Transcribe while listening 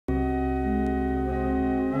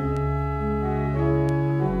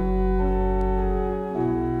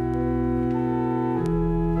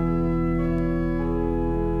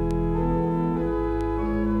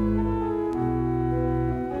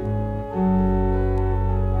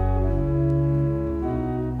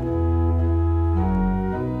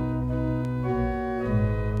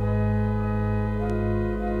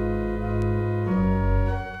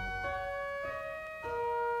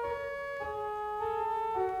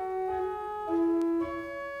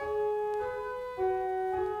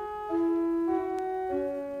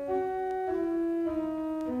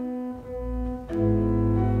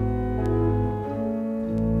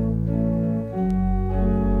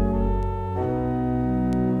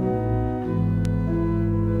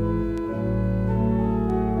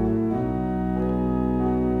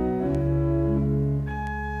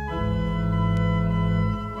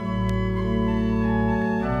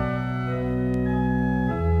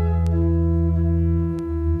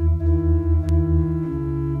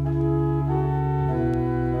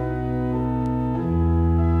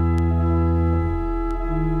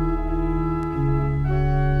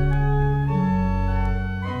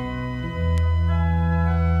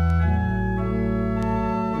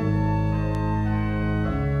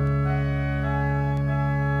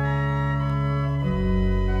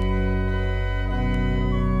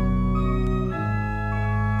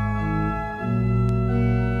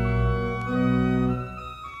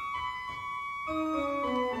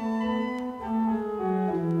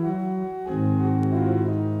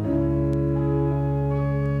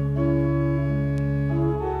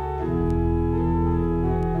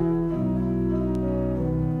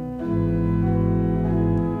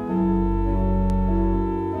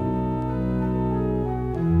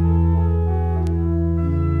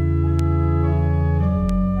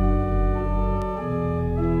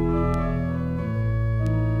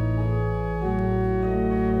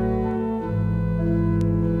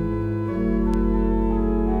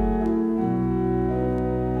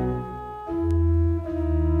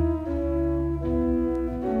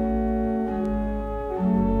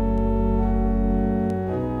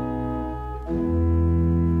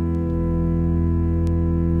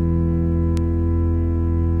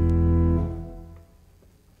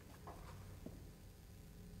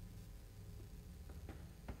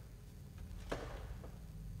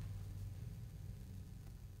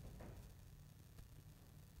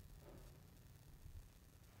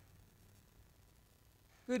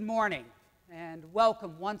Good morning and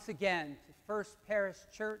welcome once again to First Parish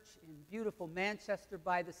Church in beautiful Manchester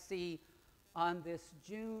by the Sea on this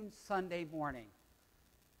June Sunday morning,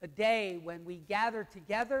 a day when we gather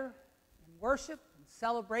together in worship and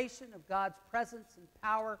celebration of God's presence and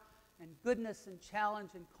power and goodness and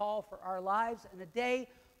challenge and call for our lives, and a day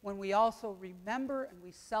when we also remember and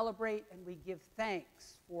we celebrate and we give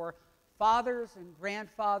thanks for fathers and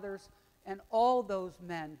grandfathers and all those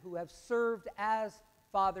men who have served as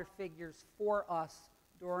father figures for us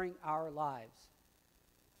during our lives.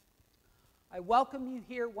 I welcome you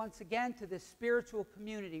here once again to this spiritual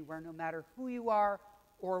community where no matter who you are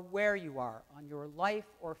or where you are on your life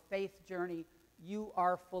or faith journey, you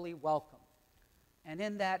are fully welcome. And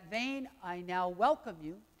in that vein, I now welcome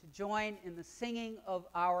you to join in the singing of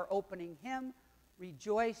our opening hymn,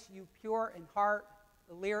 Rejoice, You Pure in Heart,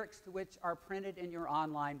 the lyrics to which are printed in your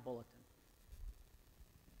online bulletin.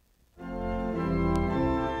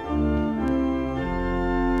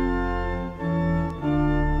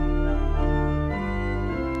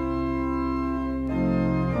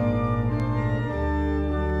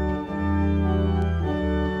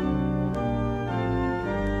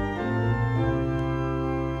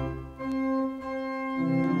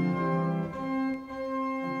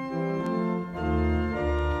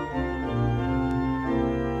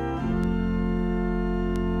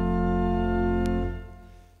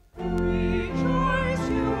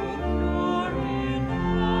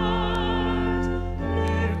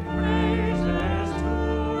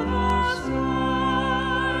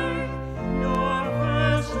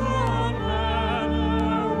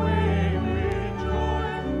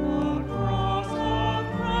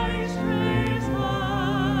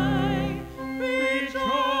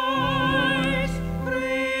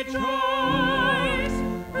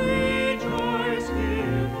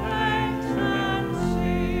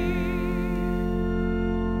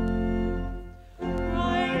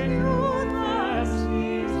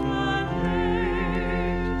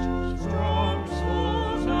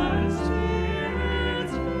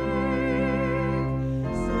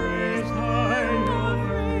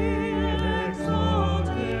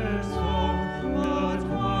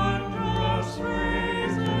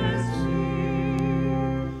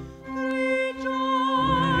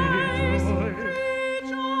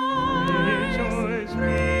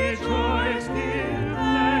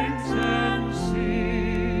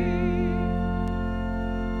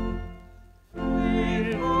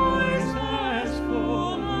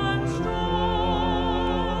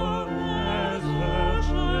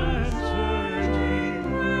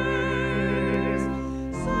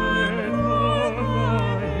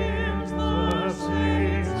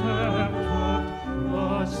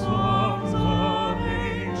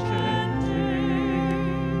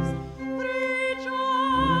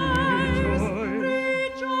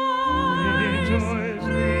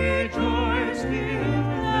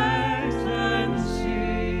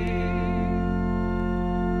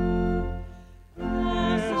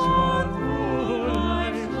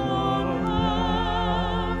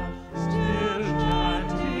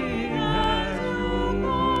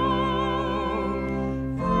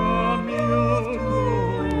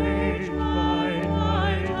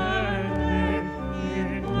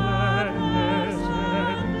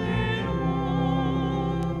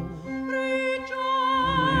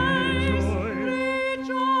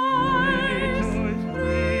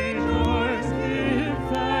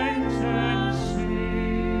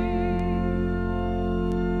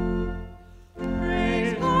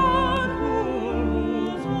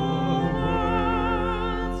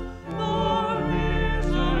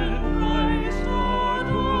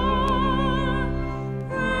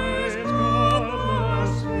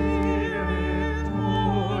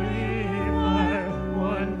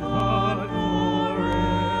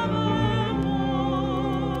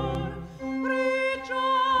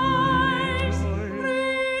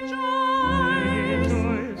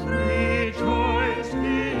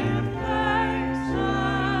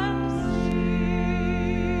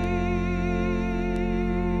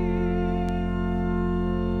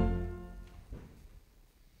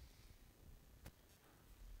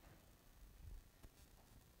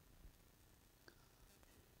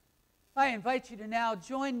 I invite you to now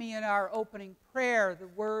join me in our opening prayer, the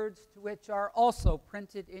words to which are also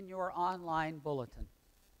printed in your online bulletin.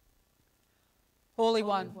 Holy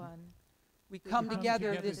One, we come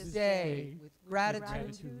together this day with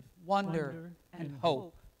gratitude, wonder, and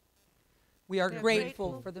hope. We are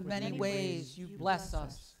grateful for the many ways you bless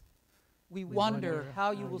us. We wonder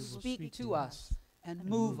how you will speak to us and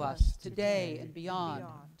move us today and beyond.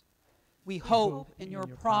 We hope in your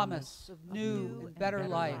promise of new and better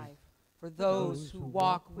life for those who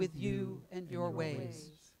walk with you and your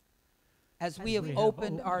ways. As we have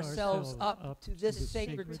opened ourselves up to this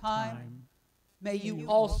sacred time, may you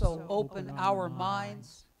also open our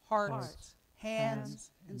minds, hearts,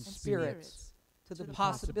 hands, and spirits to the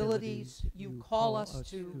possibilities you call us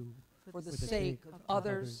to for the sake of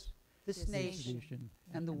others, this nation,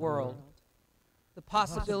 and the world. The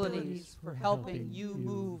possibilities for helping you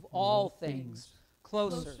move all things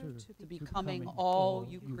closer to becoming all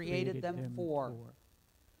you created them for.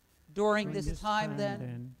 During this time,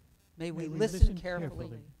 then, may we listen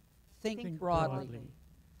carefully, think broadly,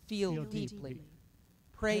 feel deeply,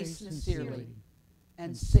 pray sincerely,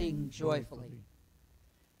 and sing joyfully.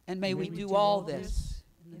 And may we do all this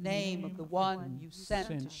in the name of the one you sent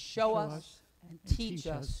to show us and teach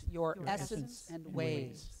us your essence and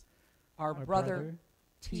ways, our brother,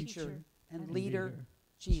 teacher, and leader,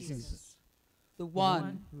 Jesus, the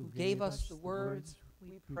one who gave us the words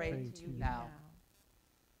we pray to now.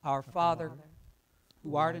 Our Father,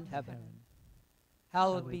 who art in heaven,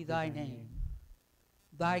 hallowed be thy name.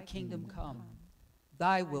 Thy kingdom come,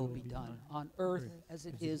 thy will be done on earth as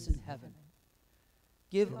it is in heaven.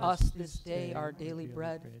 Give us this day our daily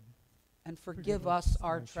bread, and forgive us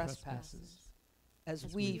our trespasses,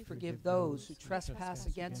 as we forgive those who trespass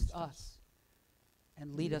against us.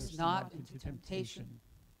 And lead us not into temptation,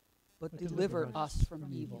 but deliver us from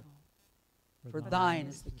evil. For thine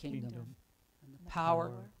is the kingdom, and the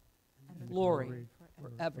power, and the glory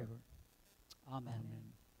forever.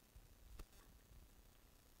 Amen.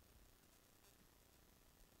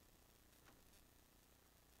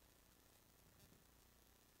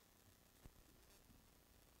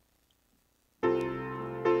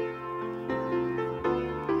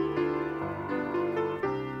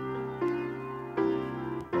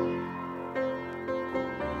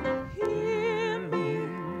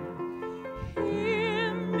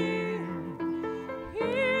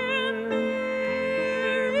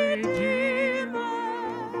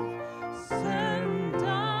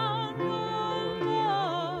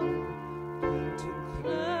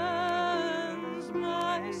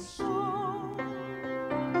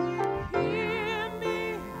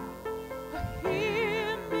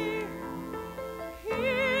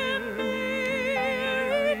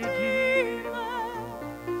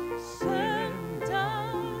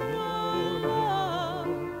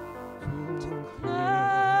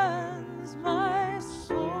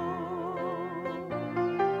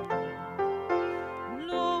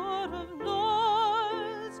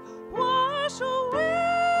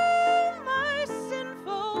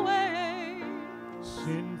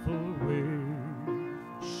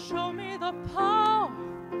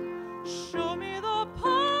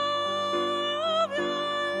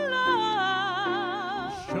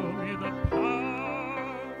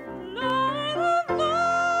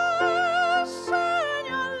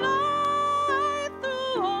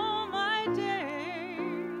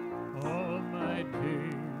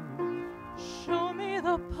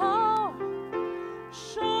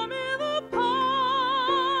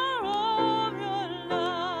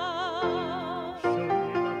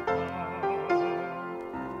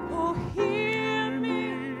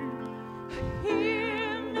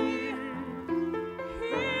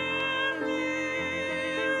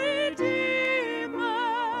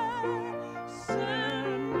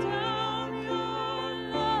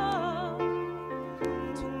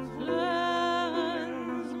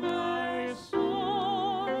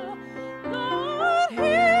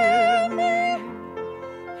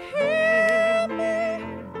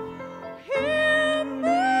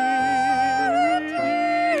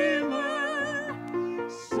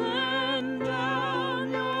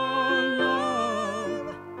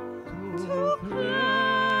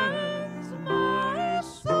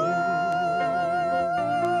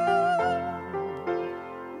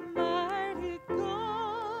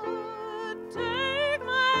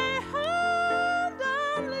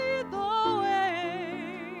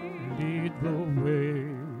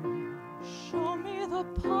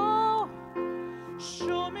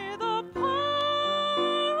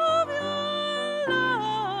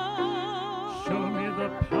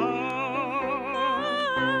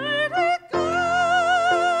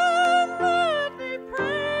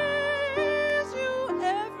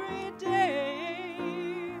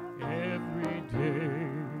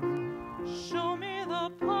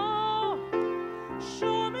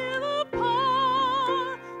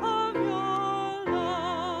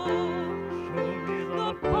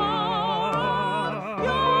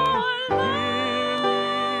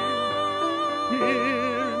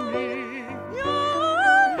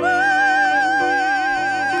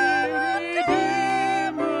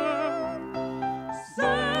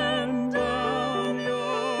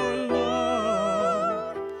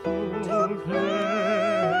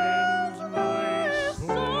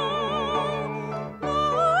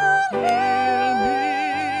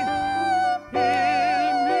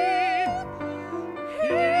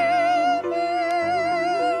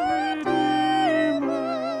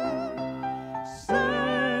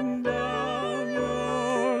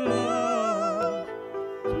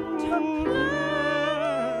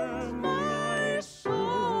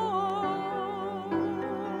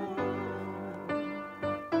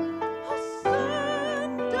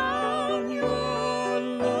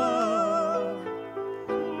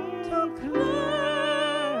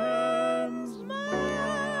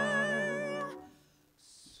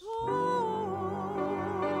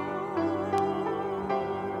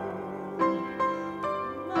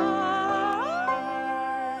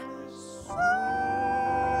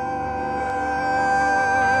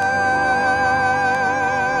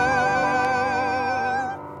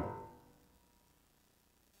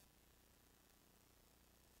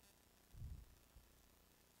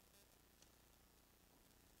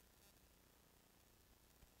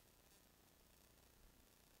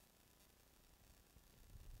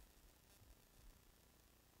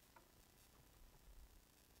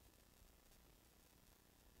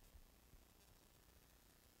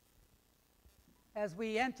 As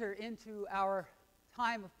we enter into our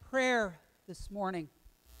time of prayer this morning,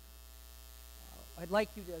 I'd like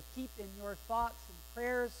you to keep in your thoughts and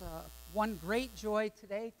prayers one great joy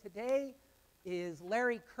today. Today is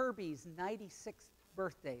Larry Kirby's 96th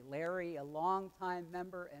birthday. Larry, a longtime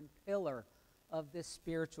member and pillar of this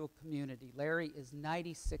spiritual community. Larry is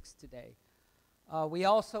 96 today. We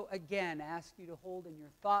also, again, ask you to hold in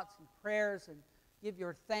your thoughts and prayers and give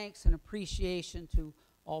your thanks and appreciation to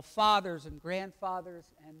all fathers and grandfathers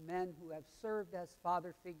and men who have served as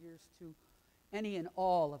father figures to any and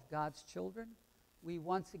all of God's children. We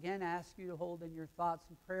once again ask you to hold in your thoughts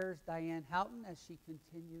and prayers Diane Houghton as she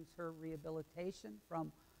continues her rehabilitation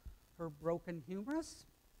from her broken humerus.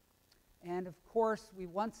 And of course, we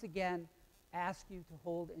once again ask you to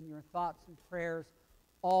hold in your thoughts and prayers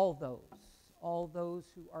all those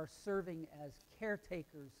who are serving as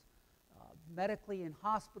caretakers medically in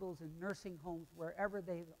hospitals and nursing homes, wherever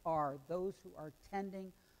they are, those who are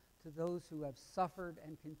tending to those who have suffered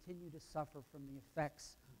and continue to suffer from the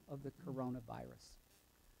effects of the coronavirus.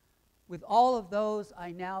 With all of those,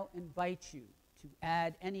 I now invite you to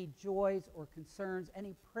add any joys or concerns,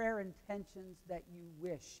 any prayer intentions that you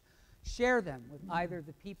wish. Share them with either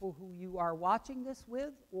the people who you are watching this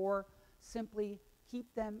with, or simply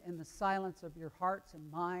keep them in the silence of your hearts and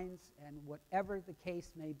minds, and whatever the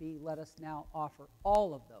case may be, let us now offer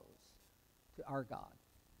all of those to our God.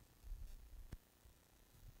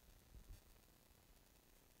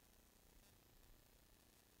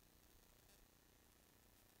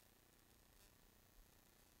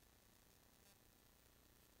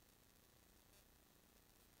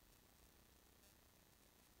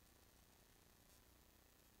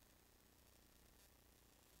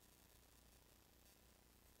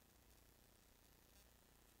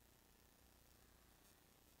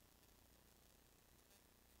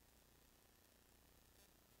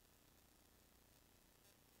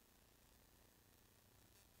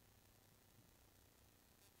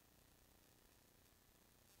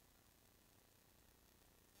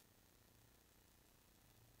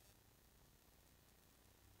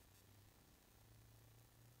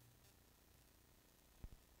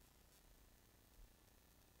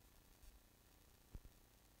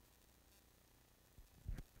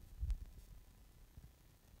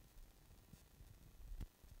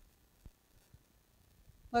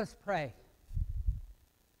 Let us pray.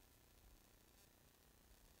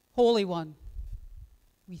 Holy One,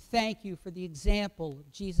 we thank you for the example of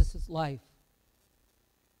Jesus' life,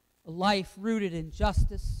 a life rooted in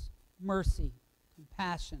justice, mercy,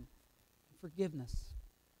 compassion, and forgiveness,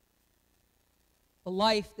 a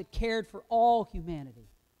life that cared for all humanity,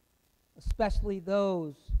 especially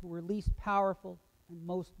those who were least powerful and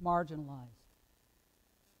most marginalized,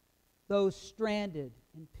 those stranded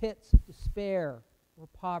in pits of despair or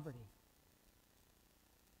poverty.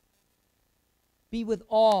 Be with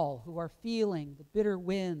all who are feeling the bitter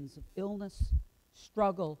winds of illness,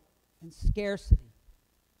 struggle, and scarcity.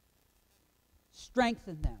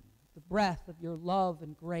 Strengthen them with the breath of your love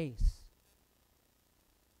and grace.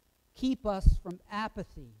 Keep us from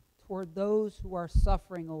apathy toward those who are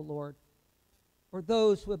suffering, O Lord, or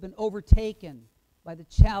those who have been overtaken by the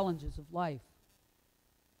challenges of life.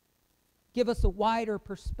 Give us a wider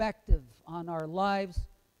perspective on our lives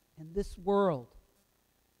and this world.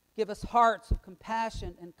 Give us hearts of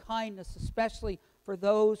compassion and kindness, especially for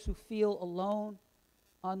those who feel alone,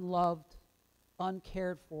 unloved,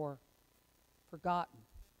 uncared for, forgotten.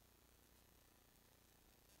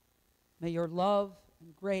 May your love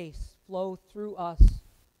and grace flow through us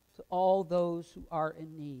to all those who are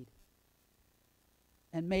in need.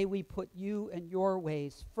 And may we put you and your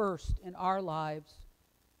ways first in our lives,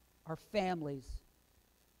 our families,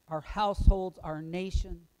 our households, our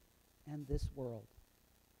nation, and this world.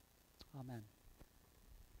 Amen.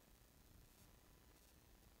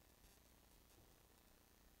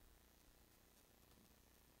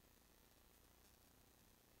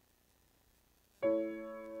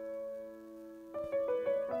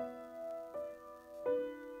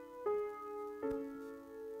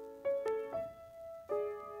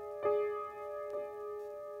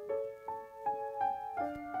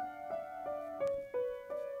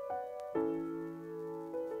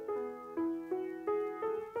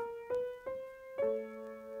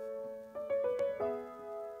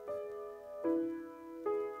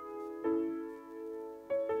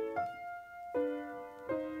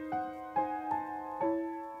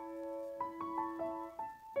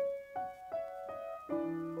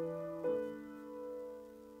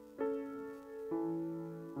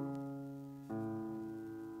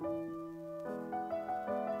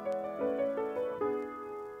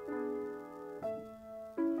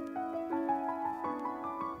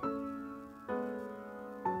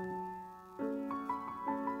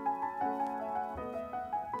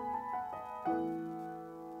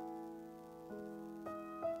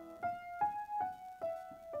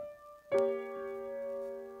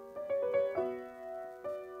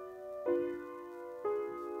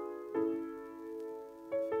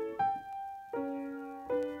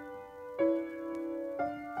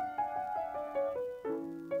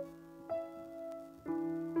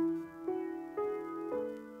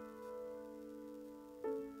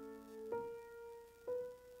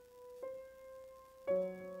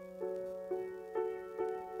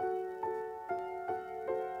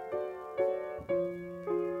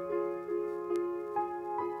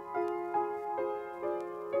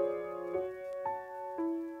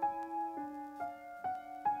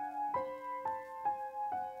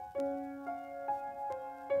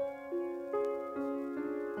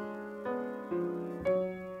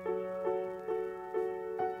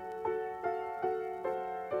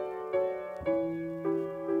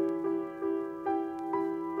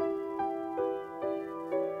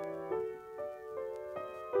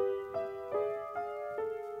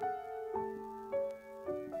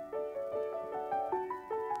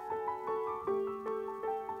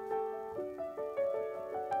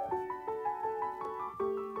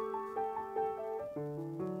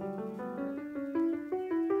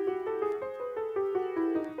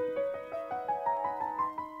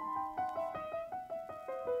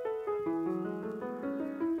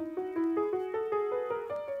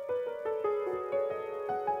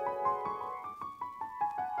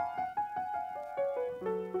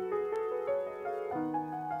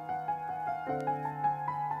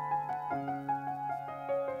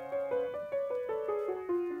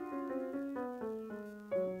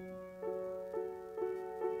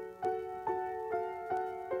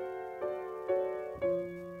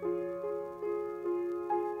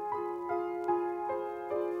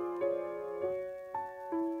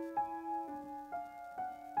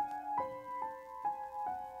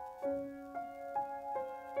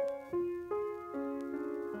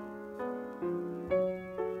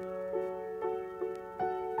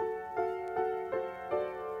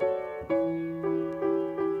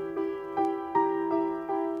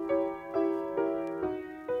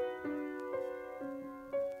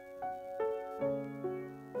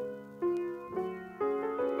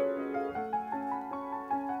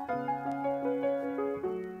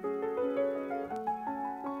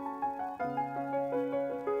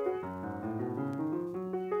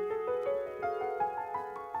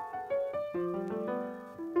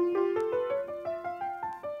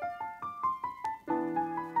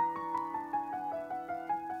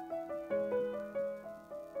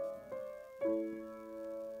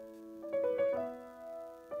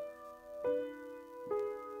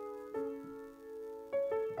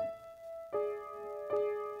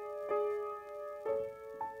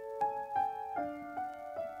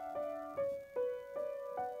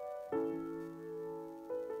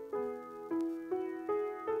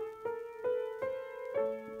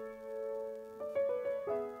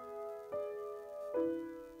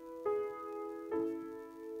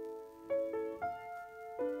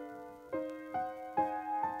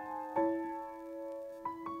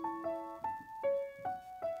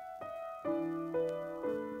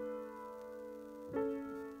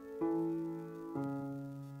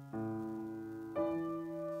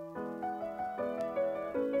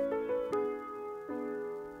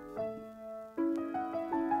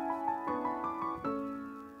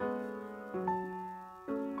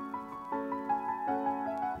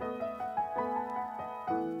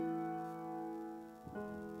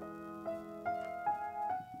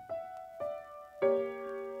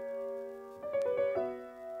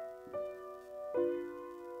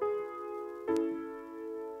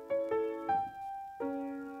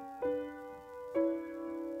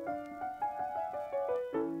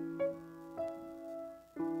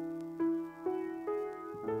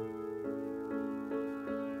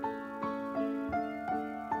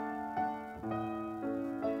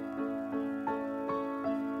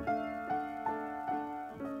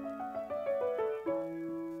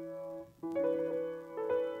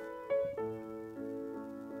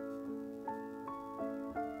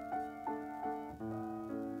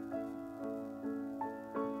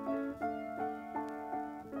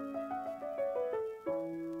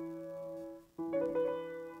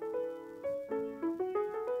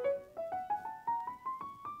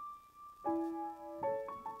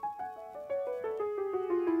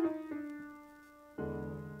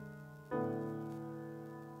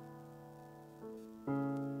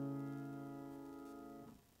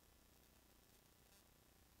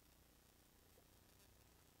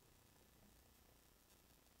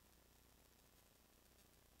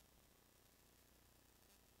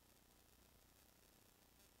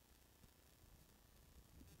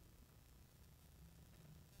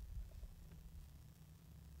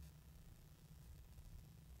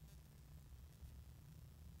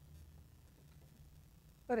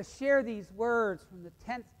 I'm going to share these words from the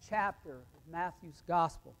 10th chapter of Matthew's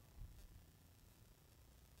Gospel.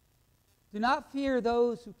 Do not fear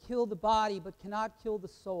those who kill the body but cannot kill the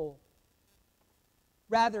soul.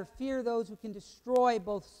 Rather, fear those who can destroy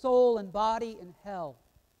both soul and body in hell.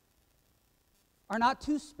 Are not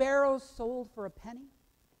 2 sparrows sold for a penny?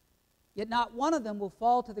 Yet not one of them will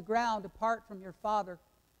fall to the ground apart from your Father.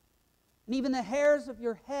 And even the hairs of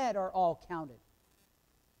your head are all counted.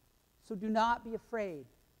 So do not be afraid.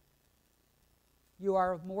 You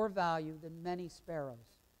are of more value than many sparrows.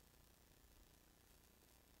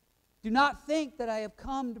 Do not think that I have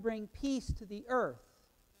come to bring peace to the earth.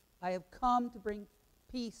 I have come to bring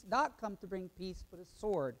peace, not come to bring peace, but a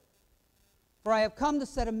sword. For I have come to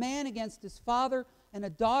set a man against his father, and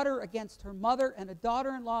a daughter against her mother, and a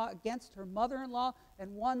daughter-in-law against her mother-in-law,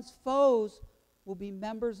 and one's foes will be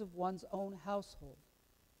members of one's own household.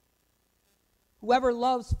 Whoever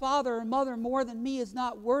loves father or mother more than me is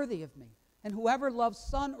not worthy of me, and whoever loves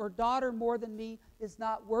son or daughter more than me is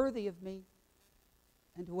not worthy of me,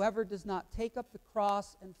 and whoever does not take up the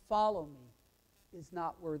cross and follow me is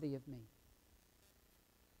not worthy of me.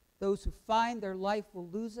 Those who find their life will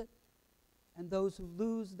lose it, and those who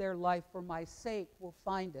lose their life for my sake will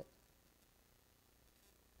find it.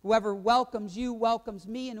 Whoever welcomes you welcomes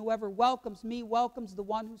me, and whoever welcomes me welcomes the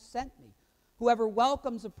one who sent me. Whoever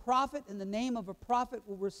welcomes a prophet in the name of a prophet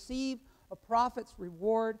will receive a prophet's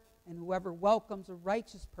reward, and whoever welcomes a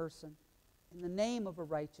righteous person in the name of a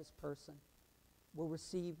righteous person will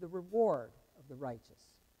receive the reward of the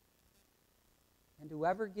righteous. And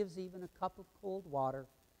whoever gives even a cup of cold water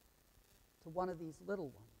to one of these little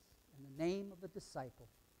ones in the name of a disciple,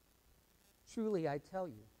 truly I tell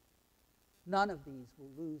you, none of these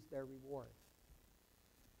will lose their reward.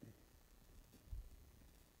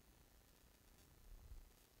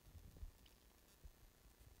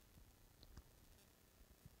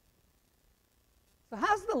 So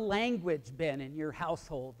how's the language been in your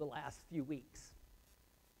household the last few weeks?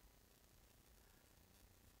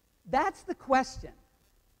 That's the question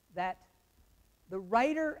that the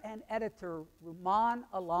writer and editor Rumaan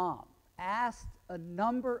Alam asked a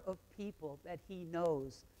number of people that he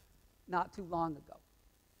knows not too long ago.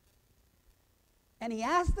 And he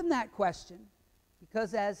asked them that question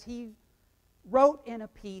because, as he wrote in a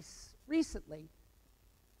piece recently,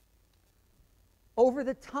 over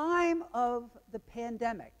the time of the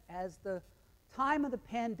pandemic, as the time of the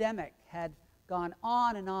pandemic had gone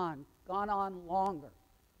on and on, gone on longer,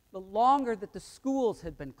 the longer that the schools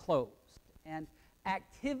had been closed and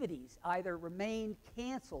activities either remained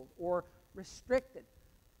canceled or restricted,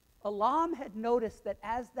 Alam had noticed that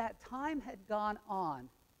as that time had gone on,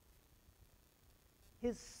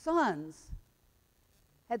 his sons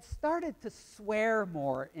had started to swear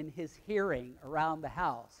more in his hearing around the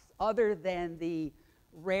house, other than the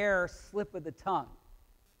rare slip of the tongue.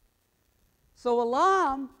 So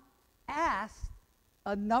Alam asked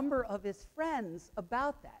a number of his friends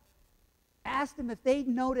about that, asked them if they'd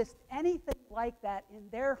noticed anything like that in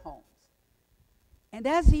their homes. And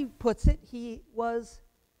as he puts it, he was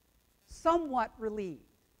somewhat relieved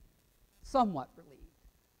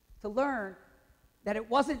to learn that it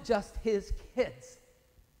wasn't just his kids.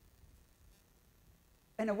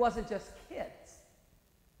 And it wasn't just kids.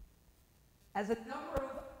 As a number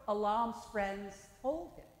of Alam's friends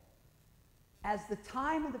told him, as the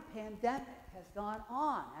time of the pandemic has gone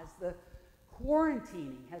on, as the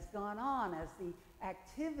quarantining has gone on, as the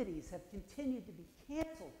activities have continued to be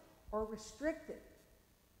canceled or restricted,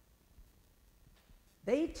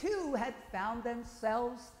 they too had found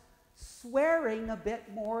themselves swearing a bit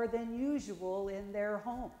more than usual in their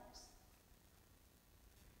homes.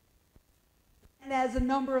 And as a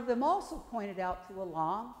number of them also pointed out to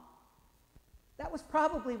Alam, that was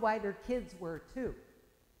probably why their kids were too.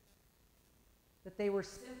 That they were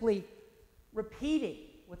simply repeating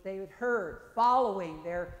what they had heard, following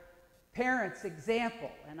their parents' example.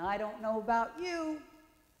 And I don't know about you,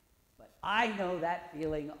 but I know that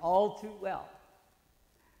feeling all too well.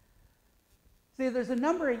 See, there's a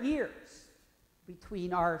number of years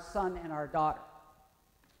between our son and our daughter.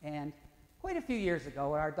 And quite a few years ago,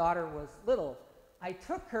 when our daughter was little, I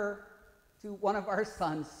took her to one of our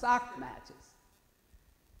son's soccer matches.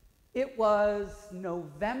 It was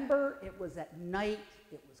November, it was at night,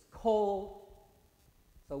 it was cold,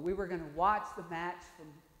 so we were going to watch the match from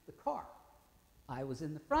the car. I was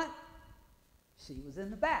in the front, she was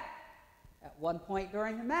in the back. At one point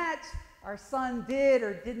during the match, our son did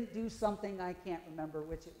or didn't do something, I can't remember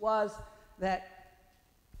which it was, that,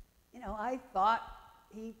 I thought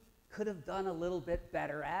he could have done a little bit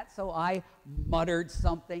better at, so I muttered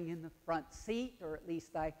something in the front seat, or at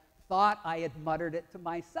least I thought I had muttered it to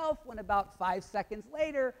myself when about 5 seconds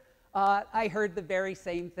later, I heard the very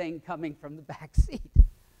same thing coming from the back seat.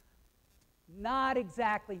 Not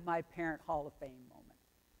exactly my Parent Hall of Fame moment.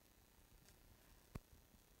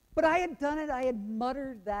 But I had done it. I had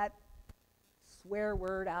muttered that swear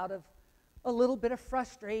word out of a little bit of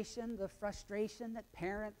frustration, the frustration that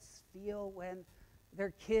parents feel when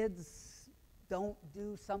their kids don't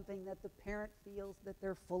do something that the parent feels that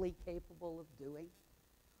they're fully capable of doing.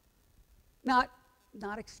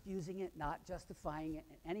 Not excusing it, not justifying it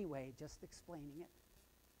in any way, just explaining it.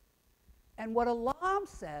 And what Alam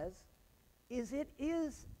says is it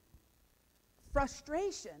is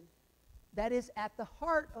frustration that is at the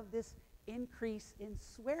heart of this increase in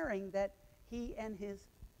swearing that he and his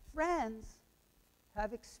friends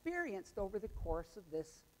have experienced over the course of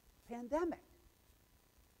this pandemic.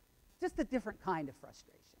 Just a different kind of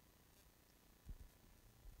frustration.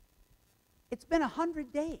 It's been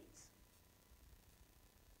 100 days.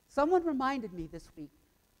 Someone reminded me this week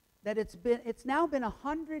that it's now been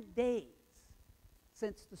 100 days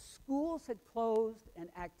since the schools had closed and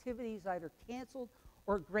activities either canceled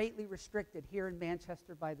or greatly restricted here in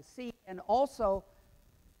Manchester by the Sea, and also,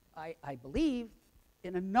 I believe,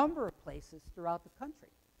 in a number of places throughout the country.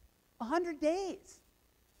 100 days.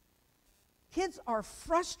 Kids are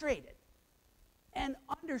frustrated, and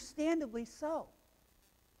understandably so.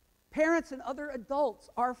 Parents and other adults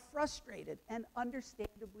are frustrated, and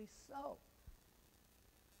understandably so.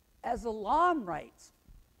 As Alam writes,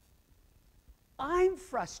 I'm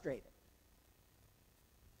frustrated.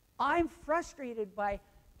 I'm frustrated by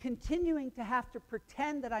continuing to have to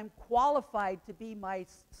pretend that I'm qualified to be my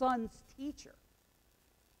son's teacher.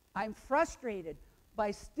 I'm frustrated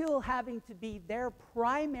by still having to be their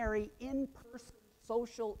primary in-person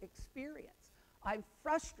social experience. I'm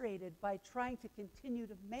frustrated by trying to continue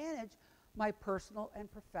to manage my personal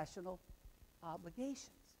and professional obligations.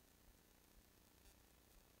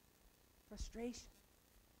 Frustration,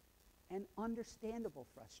 and understandable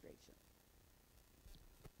frustration.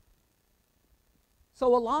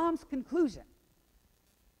 So Alam's conclusion,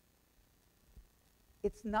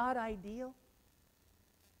 it's not ideal.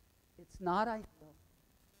 It's not ideal.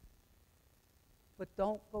 But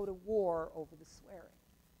don't go to war over the swearing.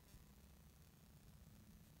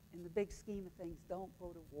 In the big scheme of things, don't go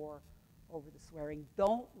to war over the swearing.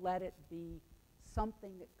 Don't let it be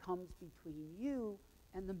something that comes between you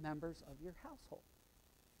and the members of your household.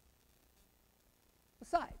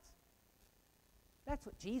 Besides, that's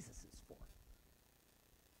what Jesus is for.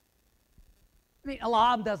 I mean,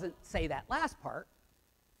 Alam doesn't say that last part,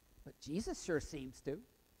 but Jesus sure seems to.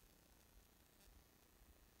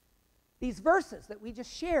 These verses that we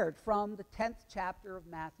just shared from the 10th chapter of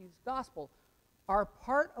Matthew's Gospel are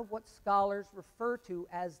part of what scholars refer to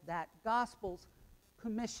as that Gospel's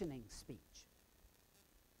commissioning speech.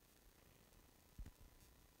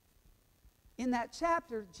 In that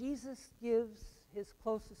chapter, Jesus gives his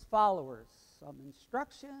closest followers some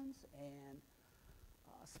instructions and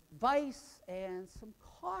some advice and some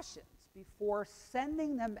cautions before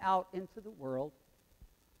sending them out into the world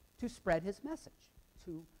to spread his message,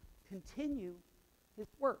 to continue his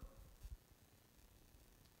work.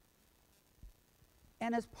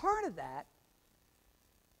 And as part of that,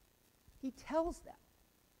 he tells them,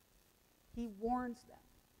 he warns them,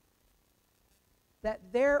 that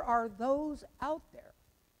there are those out there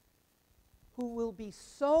who will be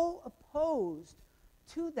so opposed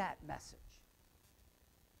to that message,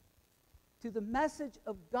 to the message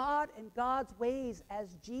of God and God's ways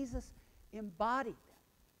as Jesus embodied them,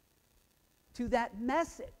 to that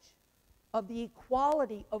message of the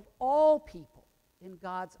equality of all people in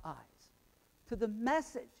God's eyes, to the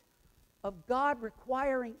message of God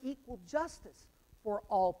requiring equal justice for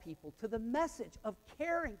all people, to the message of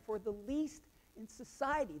caring for the least in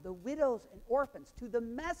society, the widows and orphans, to the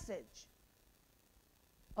message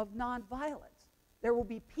of nonviolence. There will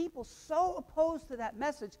be people so opposed to that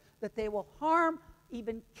message that they will harm,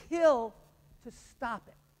 even kill, to stop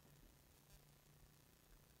it.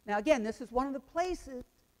 Now again, this is one of the places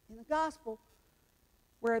in the gospel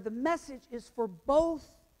where the message is for both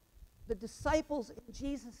the disciples in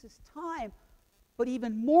Jesus' time, but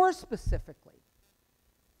even more specifically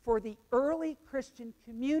for the early Christian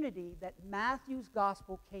community that Matthew's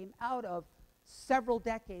gospel came out of several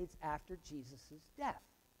decades after Jesus' death.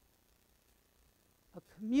 A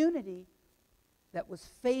community that was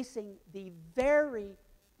facing the very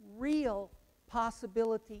real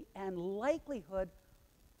possibility and likelihood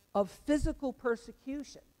of physical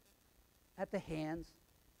persecution at the hands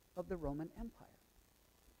of the Roman Empire.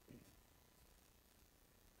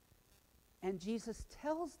 And Jesus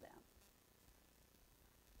tells them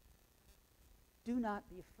do not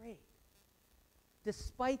be afraid.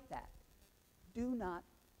 Despite that, do not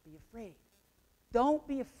be afraid. Don't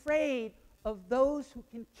be afraid of those who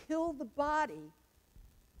can kill the body,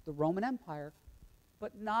 the Roman Empire,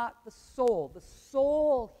 but not the soul. The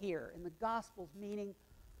soul here in the Gospels meaning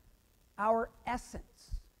our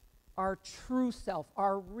essence, our true self,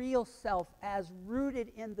 our real self, as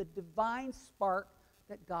rooted in the divine spark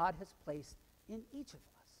that God has placed in each of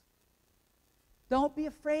us. Don't be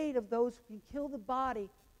afraid of those who can kill the body,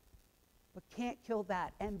 but can't kill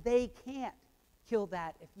that. And they can't kill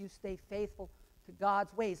that if you stay faithful to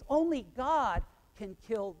God's ways. Only God can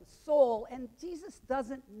kill the soul. And Jesus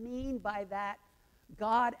doesn't mean by that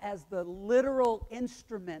God as the literal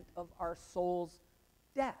instrument of our soul's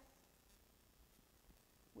death.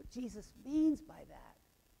 What Jesus means by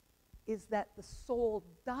that is that the soul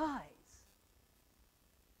dies.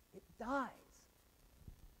 It dies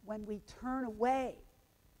when we turn away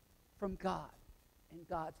from God and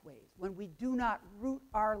God's ways, when we do not root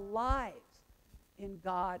our lives in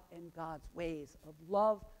God and God's ways of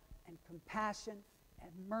love and compassion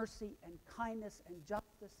and mercy and kindness and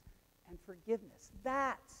justice and forgiveness.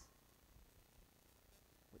 That's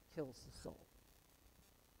what kills the soul.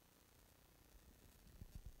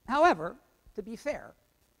 However, to be fair,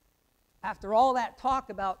 after all that talk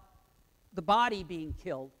about the body being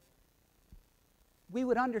killed, we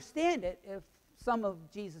would understand it if some of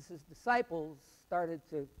Jesus' disciples started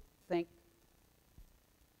to think,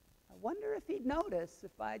 I wonder if he'd notice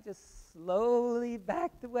if I just slowly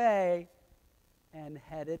backed away and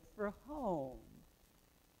headed for home.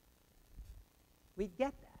 We'd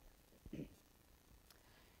get that.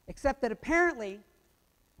 Except that apparently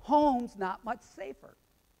home's not much safer.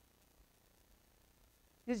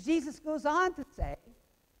 Because Jesus goes on to say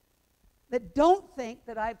that don't think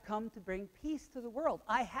that I've come to bring peace to the world.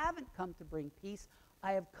 I haven't come to bring peace.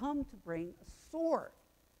 I have come to bring a sword.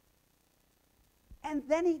 And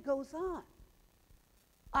then he goes on.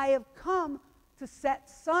 I have come to set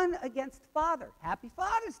son against father. Happy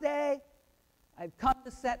Father's Day. I've come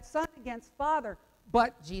to set son against father.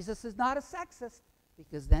 But Jesus is not a sexist,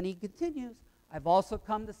 because then he continues, I've also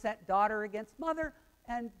come to set daughter against mother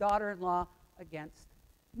and daughter-in-law against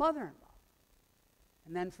mother-in-law.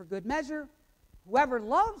 And then for good measure, whoever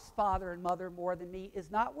loves father and mother more than me is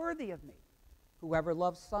not worthy of me. Whoever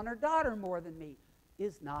loves son or daughter more than me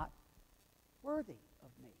is not worthy of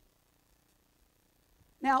me.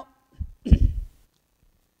 Now,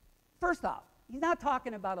 first off, he's not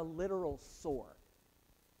talking about a literal sword.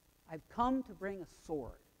 I've come to bring a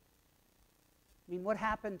sword. I mean, what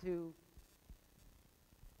happened to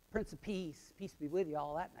Prince of Peace, peace be with you,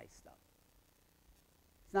 all that nice stuff?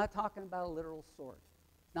 He's not talking about a literal sword.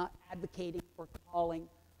 He's not advocating or calling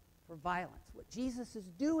for violence. What Jesus is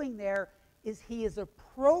doing there is he is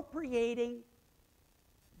appropriating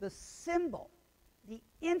the symbol, the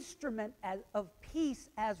instrument of peace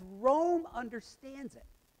as Rome understands it,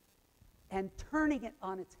 and turning it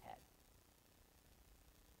on its head.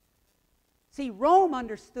 See, Rome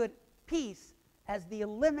understood peace as the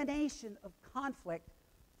elimination of conflict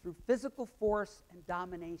through physical force and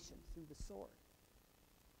domination through the sword.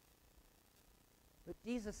 But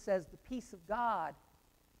Jesus says the peace of God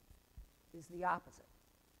is the opposite.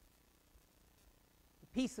 The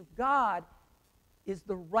peace of God is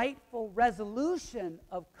the rightful resolution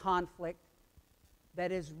of conflict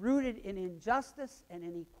that is rooted in injustice and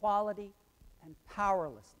inequality and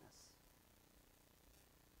powerlessness.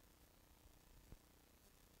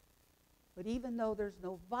 But even though there's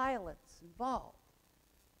no violence involved,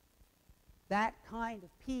 that kind of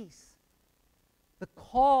peace, the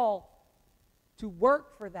call to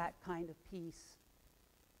work for that kind of peace,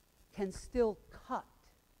 can still cut.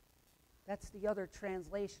 That's the other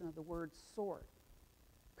translation of the word sword.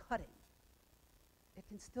 Cutting. It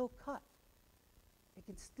can still cut. It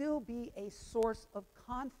can still be a source of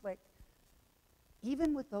conflict,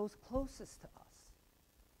 even with those closest to us,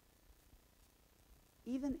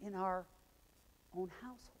 even in our own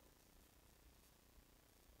household.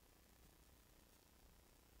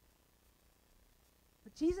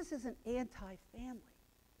 But Jesus isn't anti-family.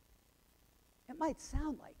 It might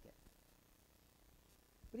sound like it,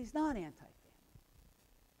 but he's not anti-family.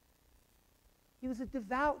 He was a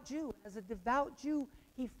devout Jew. As a devout Jew,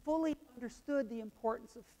 he fully understood the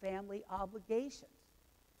importance of family obligations.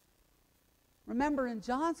 Remember, in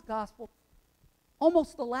John's gospel,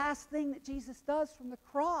 almost the last thing that Jesus does from the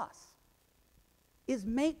cross is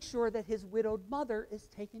make sure that his widowed mother is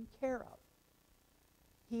taken care of.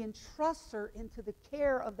 He entrusts her into the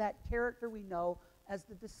care of that character we know as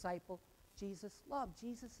the disciple Jesus loved.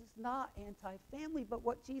 Jesus is not anti-family, but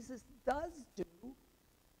what Jesus does do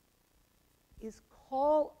is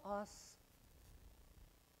call us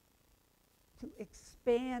to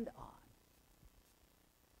expand on,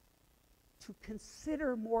 to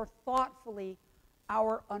consider more thoughtfully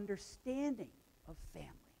our understanding of family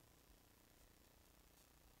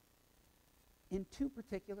in two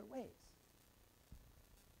particular ways.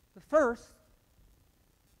 The first,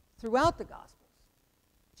 throughout the Gospels,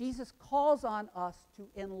 Jesus calls on us to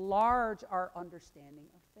enlarge our understanding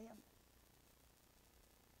of family.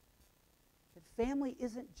 That family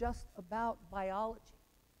isn't just about biology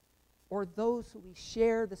or those who we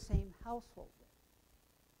share the same household with.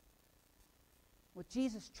 What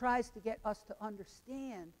Jesus tries to get us to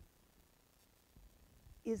understand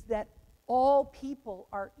is that all people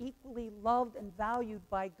are equally loved and valued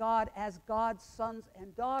by God as God's sons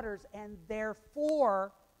and daughters, and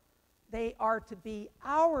therefore they are to be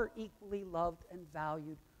our equally loved and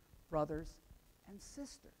valued brothers and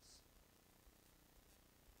sisters.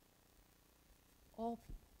 All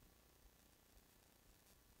people.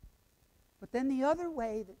 But then the other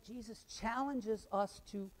way that Jesus challenges us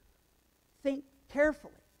to think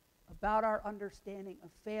carefully about our understanding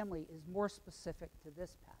of family is more specific to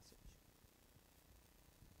this passage.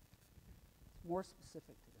 It's more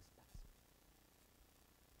specific to this passage.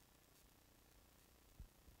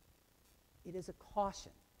 It is a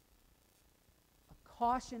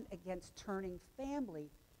caution against turning family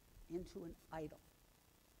into an idol,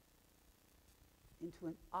 into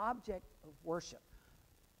an object of worship.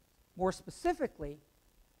 More specifically,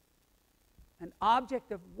 an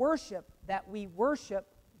object of worship that we worship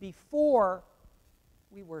before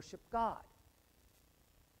we worship God.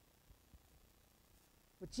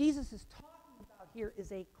 What Jesus is talking about here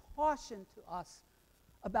is a caution to us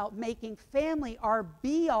about making family our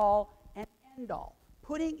be-all and end-all,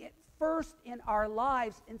 putting it first in our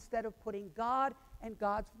lives instead of putting God and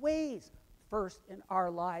God's ways first in our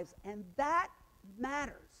lives. And that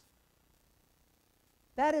matters.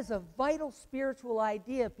 That is a vital spiritual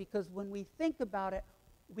idea, because when we think about it,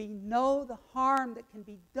 we know the harm that can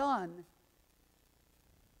be done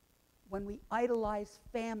when we idolize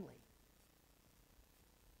family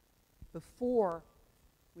before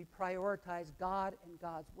we prioritize God and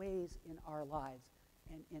God's ways in our lives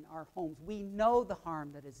and in our homes. We know the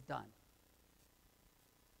harm that is done.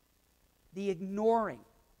 The ignoring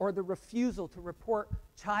or the refusal to report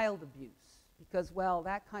child abuse, because, well,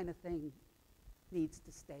 that kind of thing needs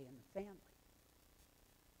to stay in the family.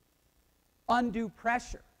 Undue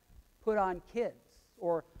pressure put on kids,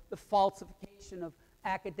 or the falsification of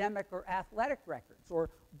academic or athletic records, or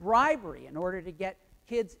bribery in order to get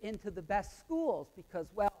kids into the best schools because,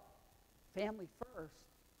 well, family first.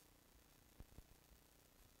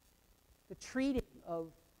 The treating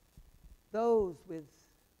of those with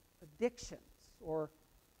addictions or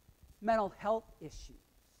mental health issues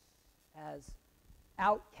as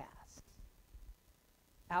outcasts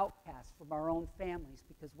from our own families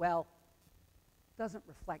because, well, it doesn't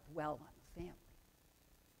reflect well on the family.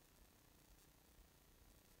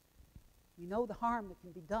 We know the harm that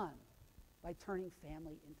can be done by turning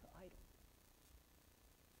family into idol.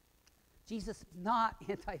 Jesus is not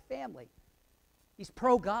anti-family. He's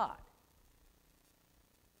pro-God.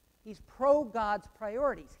 He's pro-God's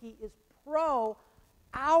priorities. He is pro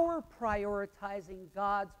our prioritizing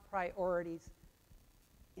God's priorities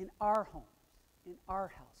in our homes, in our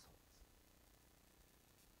households.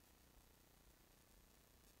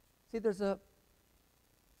 See, there's a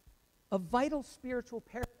vital spiritual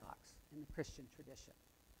paradox in the Christian tradition.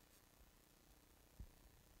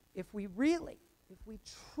 If we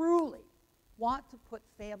truly want to put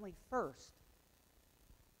family first,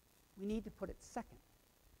 we need to put it second.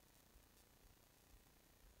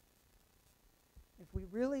 If we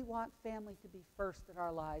really want family to be first in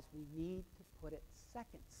our lives, we need to put it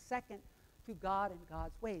second. Second to God and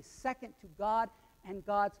God's ways. Second to God and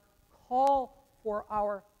God's call for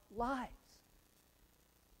our lives.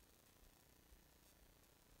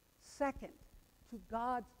 Second to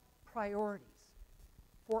God's priorities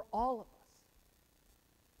for all of us.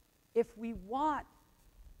 If we want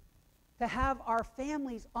to have our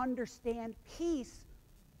families understand peace,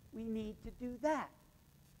 we need to do that.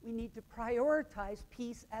 We need to prioritize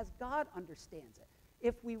peace as God understands it.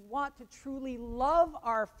 If we want to truly love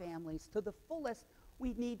our families to the fullest,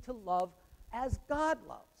 we need to love as God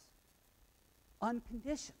loves,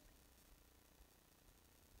 unconditionally.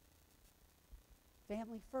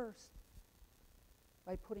 Family first,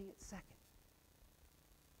 by putting it second.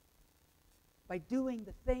 By doing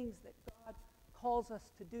the things that God calls us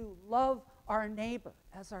to do. Love our neighbor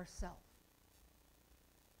as ourselves.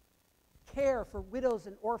 Care for widows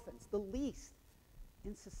and orphans, the least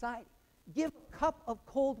in society. Give a cup of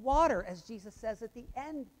cold water, as Jesus says at the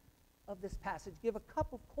end of this passage. Give a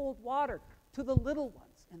cup of cold water to the little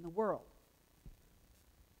ones in the world.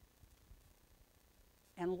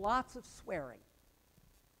 And lots of swearing.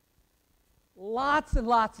 Lots and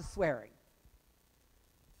lots of swearing.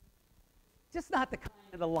 Just not the kind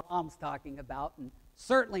that Elam's talking about, and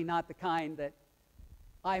certainly not the kind that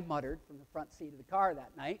I muttered from the front seat of the car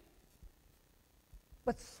that night.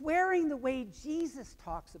 But swearing the way Jesus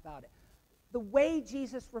talks about it, the way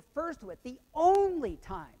Jesus refers to it, the only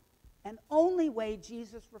time and only way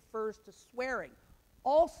Jesus refers to swearing,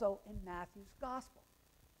 also in Matthew's gospel.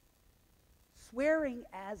 Swearing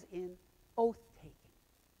as in oath-taking,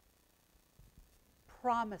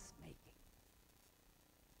 promise-making.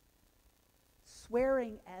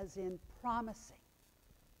 Swearing as in promising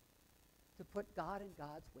to put God and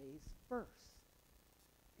God's ways first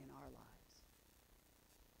in our lives.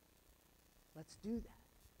 Let's do that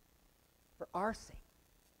for our sake,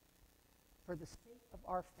 for the sake of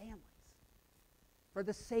our families, for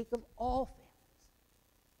the sake of all families,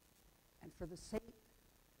 and for the sake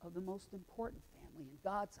of the most important family in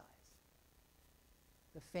God's eyes,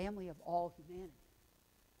 the family of all humanity.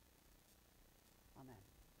 Amen.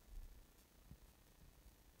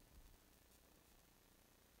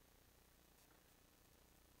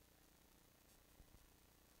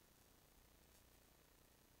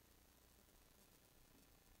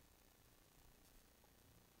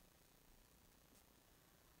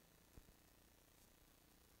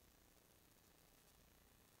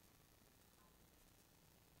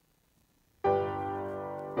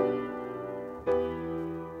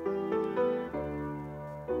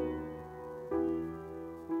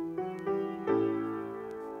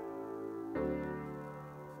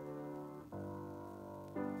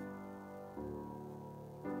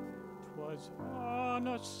 On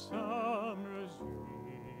a summer's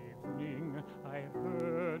evening, I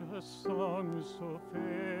heard a song so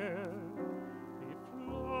fair. It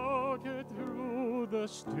floated through the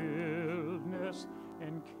stillness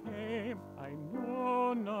and came, I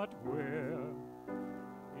know not where.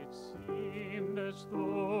 It seemed as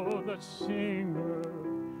though the singer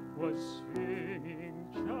was singing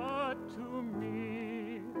just to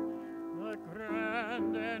me, the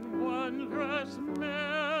grand and wondrous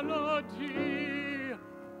melody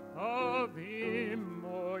of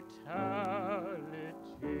immortality.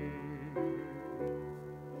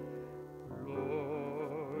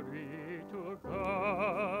 Glory to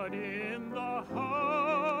God in the highest,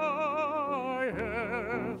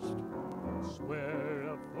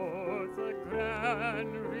 swear forth the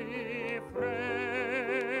grand refrain.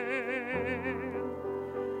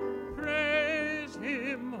 Praise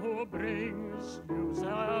him who brings new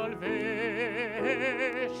salvation.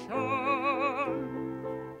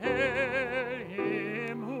 Hail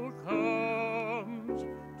him who comes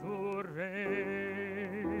to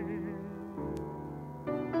reign.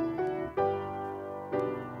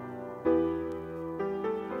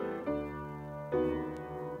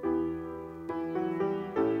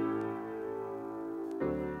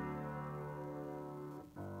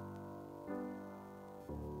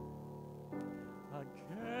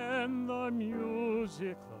 Again the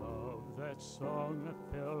music of that song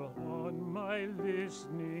fell on my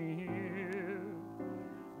listening ear.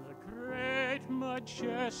 The great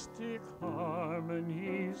majestic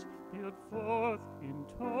harmonies pealed forth in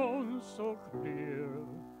tones so clear.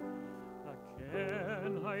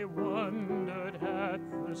 Again I wondered at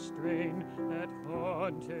the strain that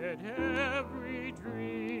haunted every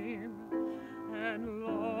dream, and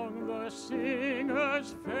longed the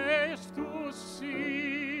singer's face to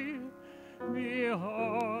see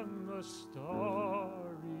beyond the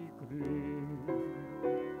starry gleam.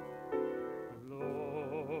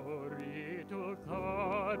 Glory to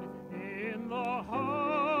God in the highest,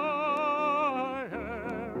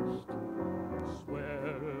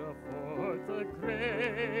 swell forth the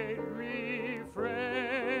great refrain.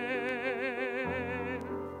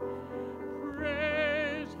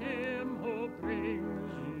 Praise him who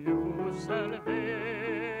brings you salvation.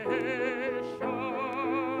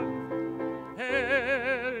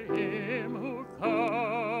 Hail him who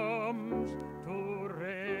comes to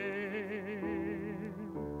reign.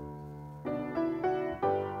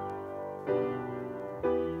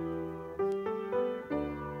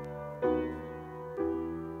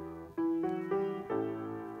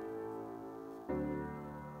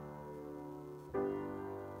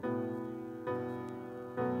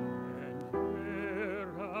 And where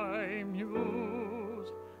I muse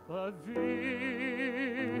the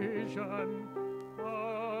vision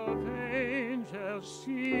of angels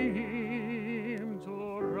seem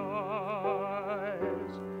to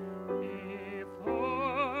rise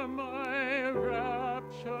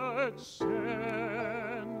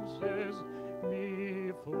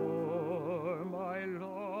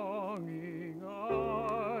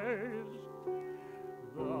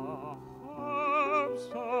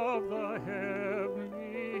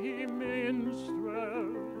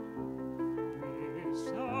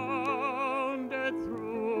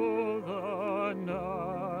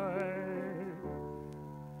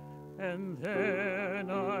And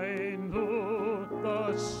then I knew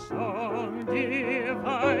the song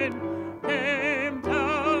divine came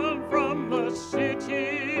down from the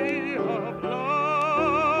city of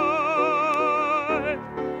light.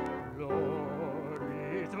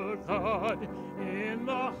 Glory to God in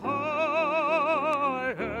the highest,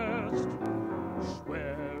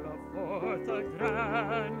 swell forth a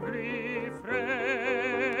grand refrain.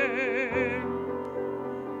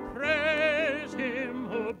 Praise him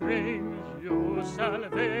who brings you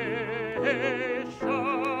salvation.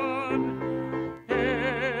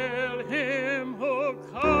 Hail him who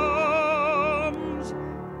comes to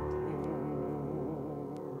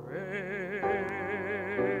reign.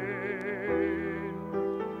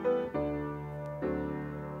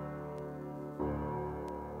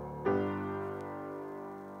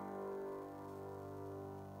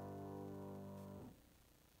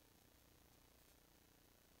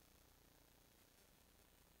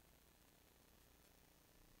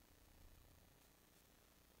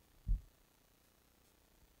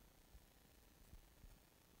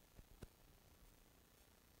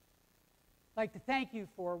 I'd like to thank you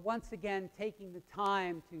for once again taking the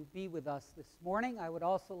time to be with us this morning. I would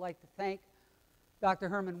also like to thank Dr.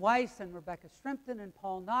 Herman Weiss and Rebecca Shrimpton and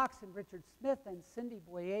Paul Knox and Richard Smith and Cindy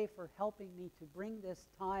Boyer for helping me to bring this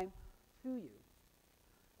time to you.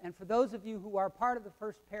 And for those of you who are part of the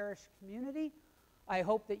First Parish community, I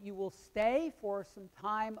hope that you will stay for some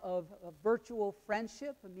time of virtual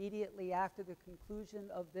friendship immediately after the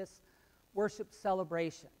conclusion of this worship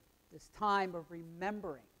celebration, this time of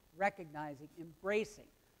remembering, recognizing, embracing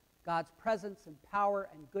God's presence and power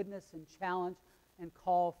and goodness and challenge and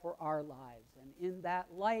call for our lives. And in that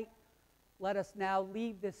light, let us now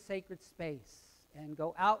leave this sacred space and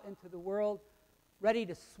go out into the world ready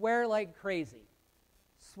to swear like crazy.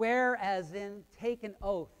 Swear as in take an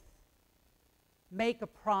oath, make a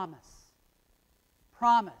promise.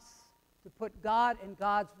 Promise to put God and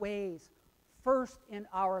God's ways first in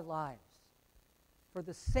our lives for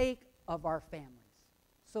the sake of our families,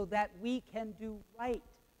 so that we can do right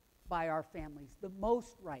by our families, the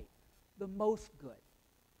most right, the most good.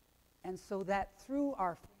 And so that through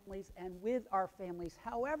our families and with our families,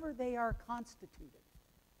 however they are constituted,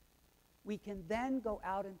 we can then go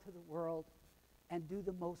out into the world and do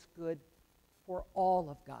the most good for all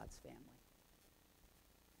of God's family.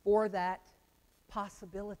 For that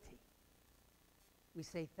possibility, we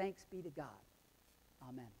say thanks be to God.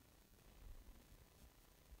 Amen.